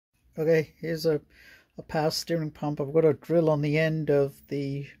Okay, here's a power steering pump. I've got a drill on the end of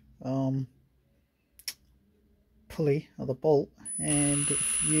the pulley or the bolt, and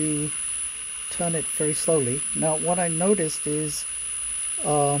if you turn it very slowly. Now what I noticed is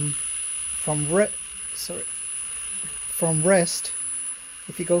from rest,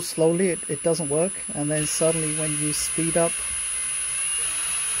 if you go slowly it doesn't work, and then suddenly when you speed up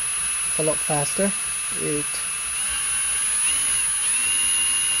a lot faster, it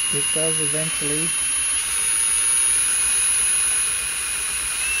does eventually.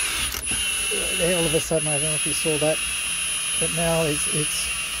 All of a sudden, I don't know if you saw that, but now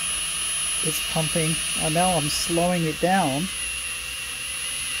it's pumping. Now I'm slowing it down,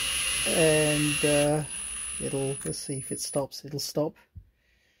 and let's see if it stops. It'll stop.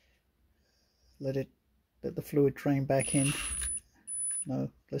 Let the fluid drain back in. No,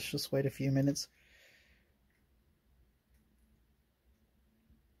 let's just wait a few minutes.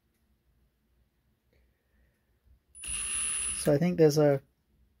 So I think there's the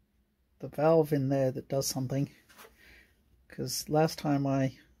valve in there that does something, because last time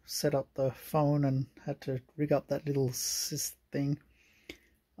I set up the phone and had to rig up that little thing,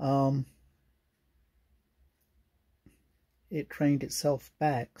 it drained itself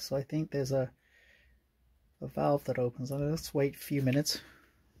back. So I think there's a valve that opens. Let's wait a few minutes.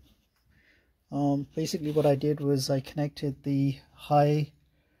 Basically what I did was I connected the high,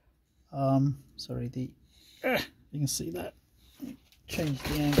 you can see that, change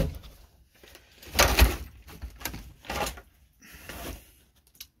the angle.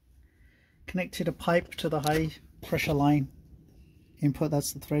 Connected a pipe to the high pressure line input,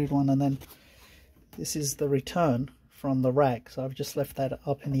 that's the threaded one, and then this is the return from the rack. So I've just left that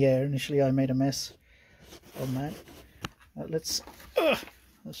up in the air. Initially I made a mess on that. Let's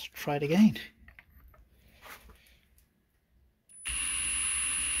try it again.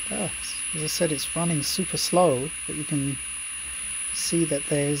 As I said, it's running super slow, but you can see that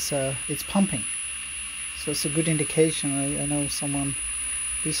there's it's pumping, so it's a good indication. I know someone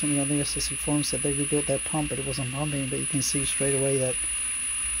recently on the SSC forum said they rebuilt their pump but it wasn't pumping, but you can see straight away that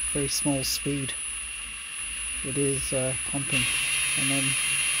very small speed it is pumping, and then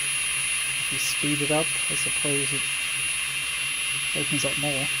if you speed it up, I suppose it opens up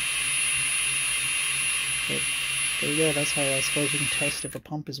more. But there you go, that's how I suppose you can test if a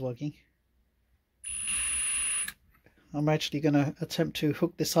pump is working. I'm actually going to attempt to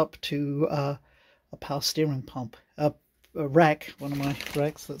hook this up to a power steering pump, a rack, one of my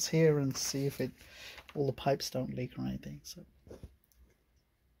racks that's here, and see if all the pipes don't leak or anything. So,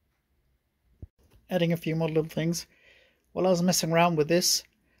 adding a few more little things. While I was messing around with this,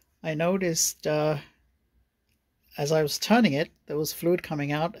 I noticed as I was turning it, there was fluid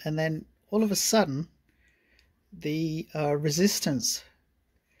coming out, and then all of a sudden the resistance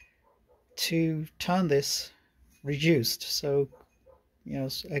to turn this reduced. So, you know,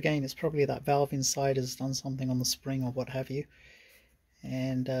 again, it's probably that valve inside has done something on the spring or what have you.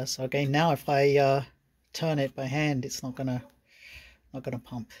 And so again, now if I turn it by hand, it's not gonna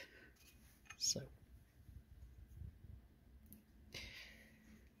pump. So,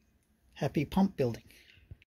 happy pump building.